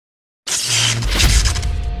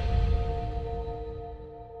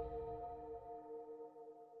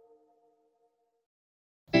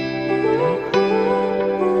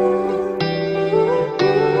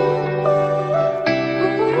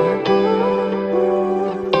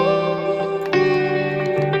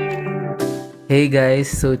Hey guys,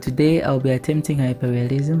 so today I'll be attempting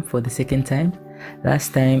hyperrealism for the second time.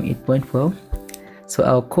 Last time it went well, so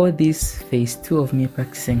I'll call this phase 2 of me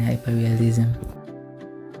practicing hyperrealism.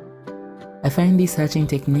 I find this hatching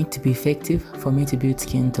technique to be effective for me to build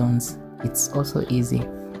skin tones. It's also easy.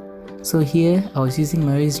 So here I was using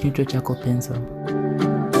Marie's neutral charcoal pencil.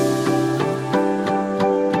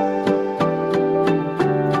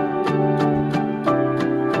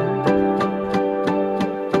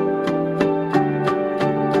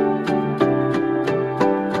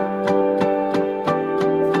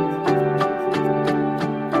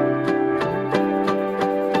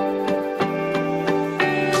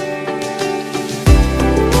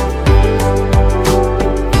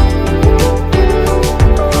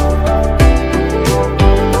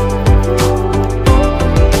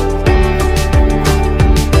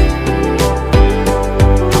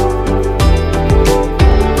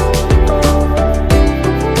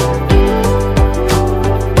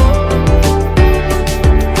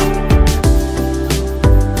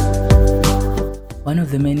 One of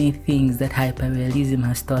the many things that hyperrealism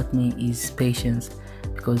has taught me is patience,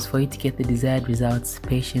 because for you to get the desired results,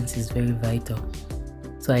 patience is very vital.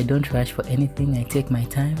 So I don't rush for anything, I take my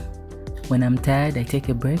time. When I'm tired, I take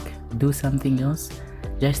a break, do something else,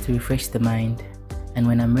 just to refresh the mind. And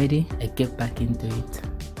when I'm ready, I get back into it.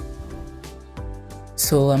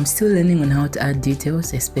 So I'm still learning on how to add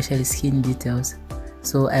details, especially skin details.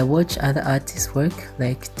 So I watch other artists work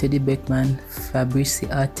like Teddy Beckman, Fabrice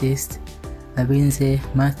the Artist, Abinze,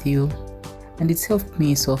 Matthew, and it's helped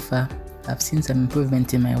me so far. I've seen some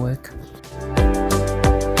improvement in my work.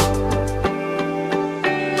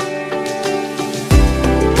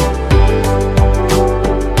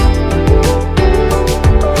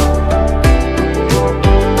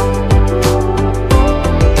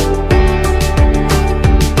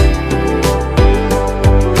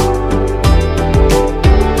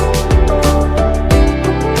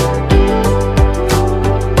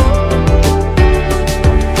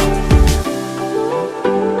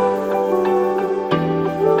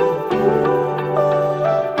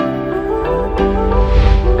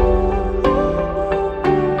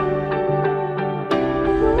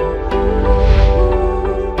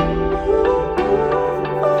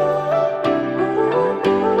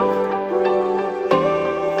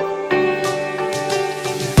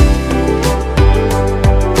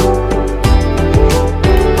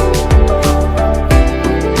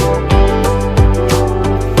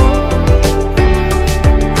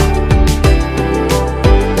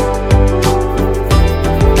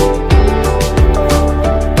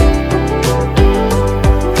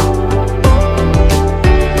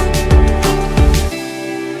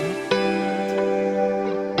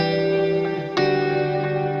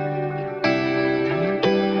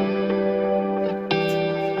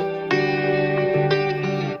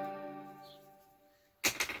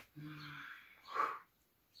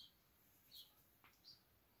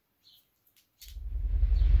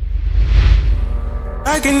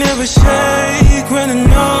 I can never shake when I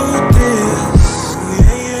know this.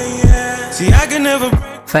 See, I can never.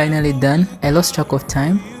 Finally done. I lost track of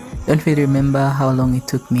time. Don't really remember how long it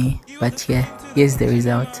took me, but yeah, here's the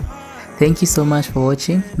result. Thank you so much for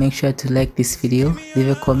watching. Make sure to like this video, leave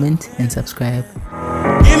a comment and subscribe.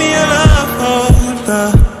 Give me your love, oh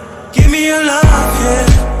love. Give me your love, yeah.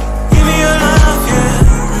 Give me your love, yeah.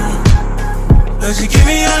 Does you give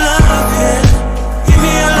me your love, yeah. Give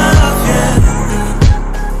me your love, yeah.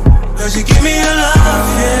 Does you give me your love?